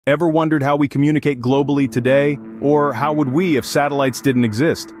Ever wondered how we communicate globally today? Or how would we if satellites didn't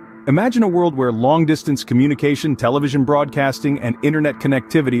exist? Imagine a world where long-distance communication, television broadcasting, and internet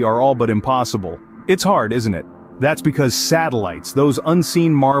connectivity are all but impossible. It's hard, isn't it? That's because satellites, those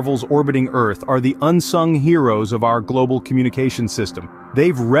unseen marvels orbiting Earth, are the unsung heroes of our global communication system.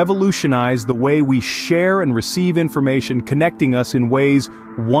 They've revolutionized the way we share and receive information, connecting us in ways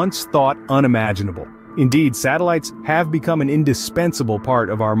once thought unimaginable. Indeed, satellites have become an indispensable part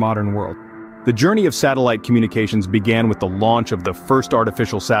of our modern world. The journey of satellite communications began with the launch of the first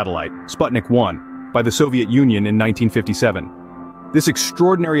artificial satellite, Sputnik I, by the Soviet Union in 1957. This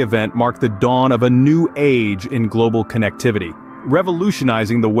extraordinary event marked the dawn of a new age in global connectivity,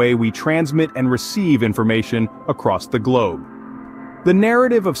 revolutionizing the way we transmit and receive information across the globe. The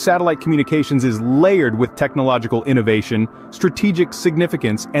narrative of satellite communications is layered with technological innovation, strategic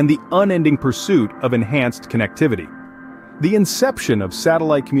significance, and the unending pursuit of enhanced connectivity. The inception of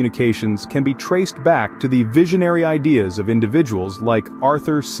satellite communications can be traced back to the visionary ideas of individuals like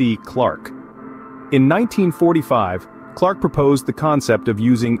Arthur C. Clarke. In 1945, Clarke proposed the concept of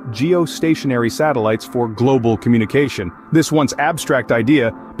using geostationary satellites for global communication. This once abstract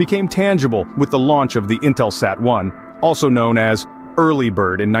idea became tangible with the launch of the Intelsat I, also known as Early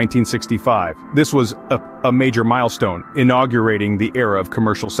Bird in 1965. This was a major milestone, inaugurating the era of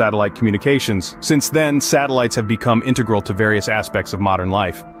commercial satellite communications. Since then, satellites have become integral to various aspects of modern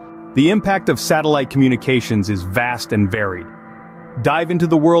life. The impact of satellite communications is vast and varied. Dive into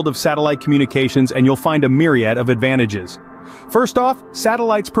the world of satellite communications and you'll find a myriad of advantages. First off,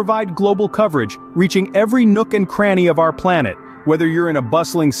 satellites provide global coverage, reaching every nook and cranny of our planet. Whether you're in a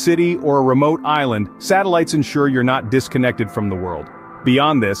bustling city or a remote island, satellites ensure you're not disconnected from the world.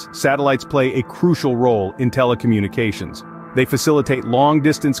 Beyond this, satellites play a crucial role in telecommunications. They facilitate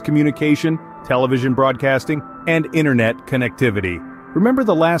long-distance communication, television broadcasting, and internet connectivity. Remember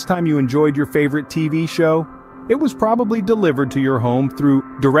the last time you enjoyed your favorite TV show? It was probably delivered to your home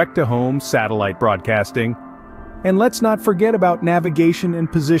through direct-to-home satellite broadcasting. And let's not forget about navigation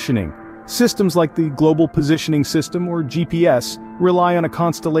and positioning. Systems like the Global Positioning System, or GPS, rely on a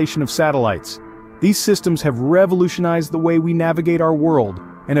constellation of satellites. These systems have revolutionized the way we navigate our world,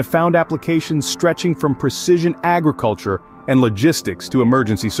 and have found applications stretching from precision agriculture and logistics to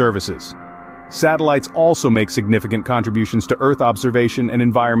emergency services. Satellites also make significant contributions to Earth observation and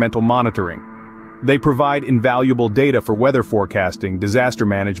environmental monitoring. They provide invaluable data for weather forecasting, disaster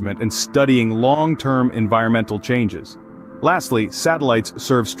management, and studying long-term environmental changes. Lastly, satellites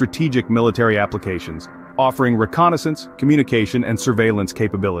serve strategic military applications, offering reconnaissance, communication, and surveillance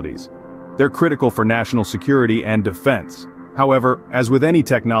capabilities. They're critical for national security and defense. However, as with any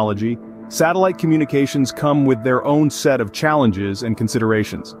technology, satellite communications come with their own set of challenges and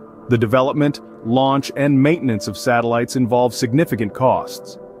considerations. The development, launch, and maintenance of satellites involve significant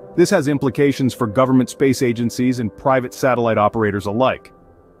costs. This has implications for government space agencies and private satellite operators alike.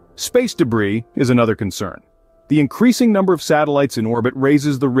 Space debris is another concern. The increasing number of satellites in orbit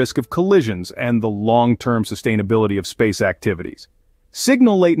raises the risk of collisions and the long-term sustainability of space activities.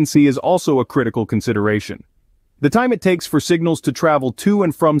 Signal latency is also a critical consideration. The time it takes for signals to travel to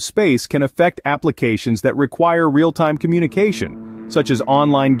and from space can affect applications that require real-time communication, such as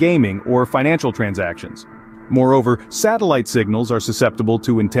online gaming or financial transactions. Moreover, satellite signals are susceptible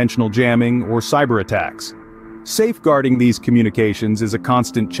to intentional jamming or cyber attacks. Safeguarding these communications is a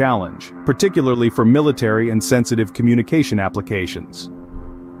constant challenge, particularly for military and sensitive communication applications.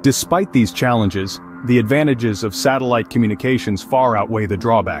 Despite these challenges, the advantages of satellite communications far outweigh the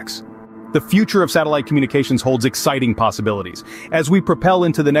drawbacks. The future of satellite communications holds exciting possibilities. As we propel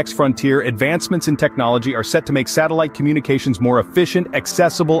into the next frontier, advancements in technology are set to make satellite communications more efficient,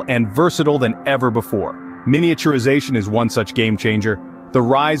 accessible, and versatile than ever before. Miniaturization is one such game changer. The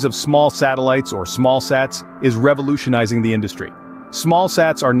rise of small satellites, or smallsats, is revolutionizing the industry.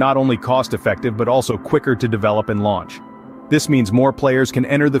 Smallsats are not only cost-effective but also quicker to develop and launch. This means more players can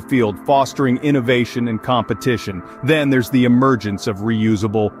enter the field, fostering innovation and competition. Then there's the emergence of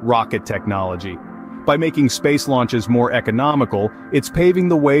reusable rocket technology. By making space launches more economical, it's paving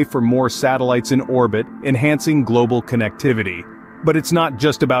the way for more satellites in orbit, enhancing global connectivity. But it's not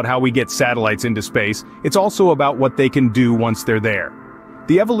just about how we get satellites into space, it's also about what they can do once they're there.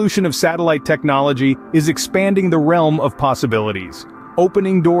 The evolution of satellite technology is expanding the realm of possibilities,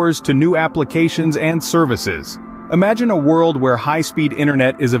 opening doors to new applications and services. Imagine a world where high-speed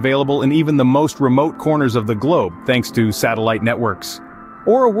internet is available in even the most remote corners of the globe, thanks to satellite networks.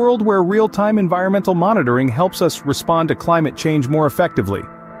 Or a world where real-time environmental monitoring helps us respond to climate change more effectively.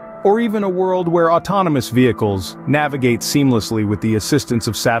 Or even a world where autonomous vehicles navigate seamlessly with the assistance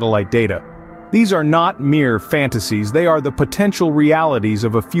of satellite data. These are not mere fantasies, they are the potential realities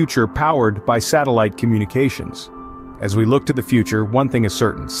of a future powered by satellite communications. As we look to the future, one thing is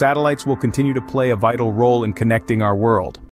certain: satellites will continue to play a vital role in connecting our world.